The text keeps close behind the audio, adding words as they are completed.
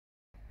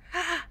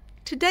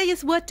Today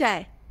is what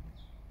day?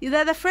 Is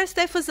that the first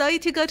day for Zoe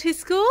to go to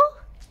school?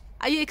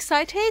 Are you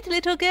excited,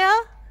 little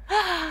girl?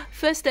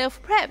 First day of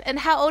prep. And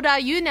how old are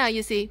you now,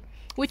 you see?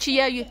 Which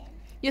year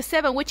you're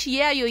 7. Which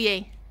year are you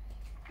in?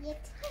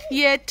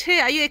 Year 2.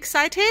 Are you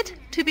excited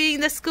to be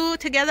in the school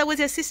together with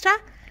your sister?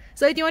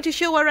 Zoe, do you want to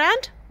show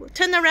around?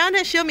 Turn around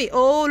and show me.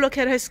 Oh, look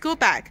at her school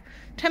bag.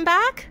 Turn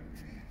back.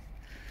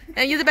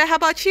 And Isabel, how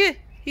about you?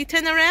 You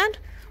turn around.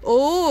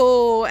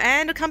 Oh,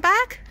 and come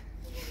back.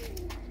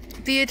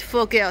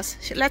 Beautiful girls.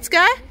 Let's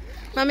go.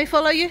 Mommy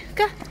follow you.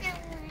 Go.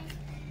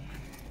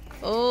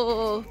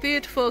 Oh,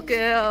 beautiful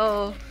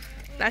girl.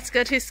 Let's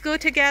go to school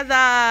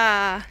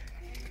together.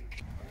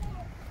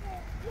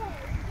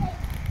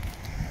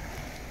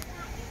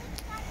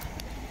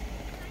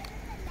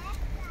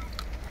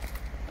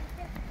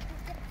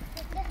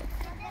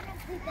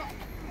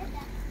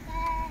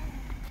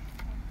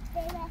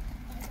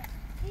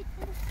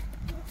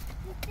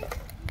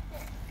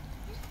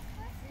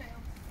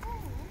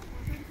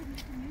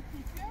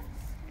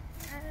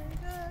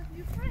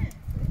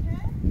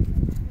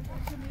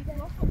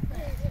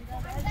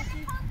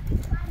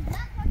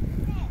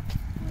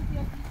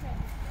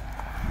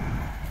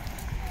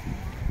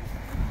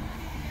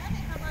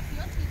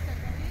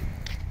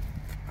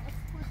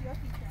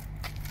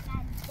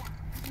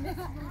 No,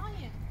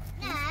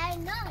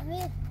 not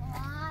with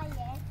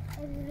Ryan.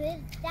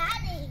 With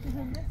Daddy.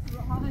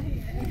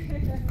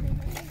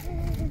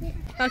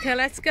 Okay,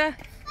 let's go.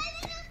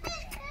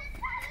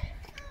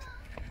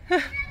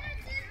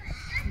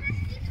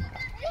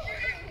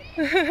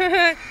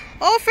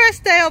 Oh,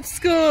 first day of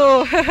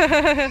school.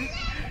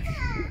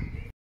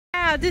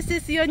 Wow, this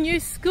is your new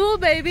school,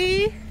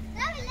 baby.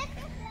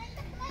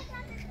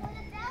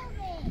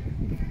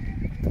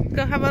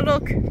 Go have a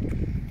look.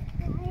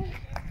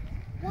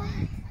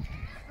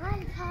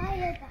 I'm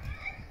tired.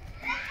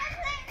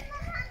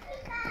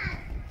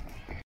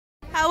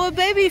 Our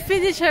baby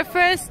finished her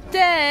first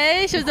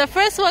day. She was the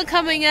first one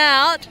coming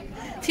out.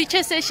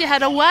 Teacher said she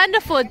had a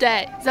wonderful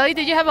day. Zoe,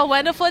 did you have a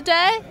wonderful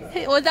day?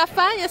 Was that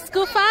fun? Your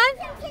school fun?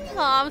 Oh,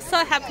 I'm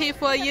so happy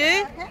for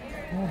you.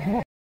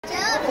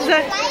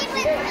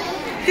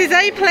 Did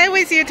Zoe play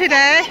with you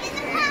today?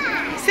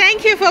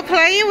 Thank you for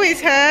playing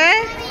with her.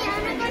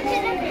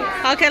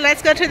 Okay,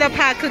 let's go to the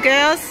park,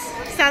 girls.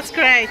 Sounds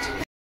great.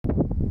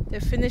 They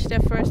finished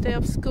their first day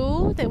of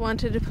school. They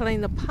wanted to play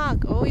in the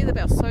park. Oh,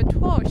 Isabel's so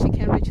tall, she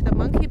can reach the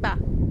monkey bar.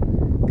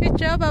 Good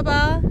job,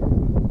 Baba.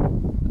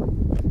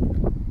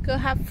 Go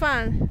have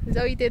fun.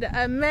 Zoe did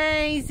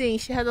amazing.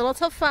 She had a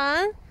lot of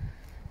fun.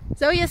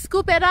 Zoe, is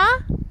school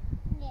better?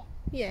 Yeah.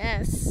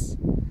 Yes.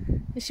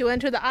 She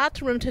went to the art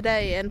room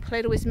today and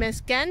played with Miss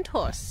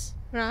Gantos,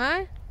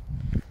 right?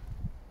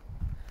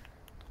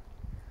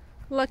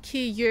 Lucky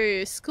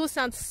you. School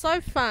sounds so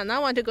fun. I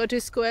want to go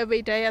to school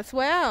every day as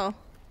well.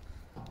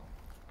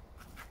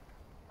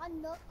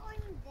 I'm not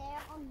going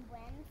there on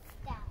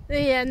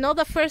Wednesday. Yeah, not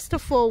the first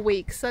 4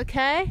 weeks,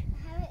 okay?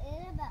 How is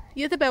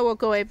it? Isabel will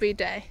go every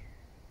day.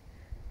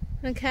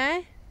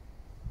 Okay?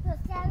 So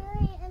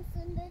Saturday and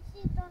Sunday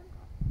she don't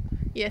go.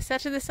 Yeah,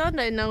 Saturday,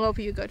 Sunday, none of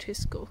you go to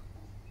school.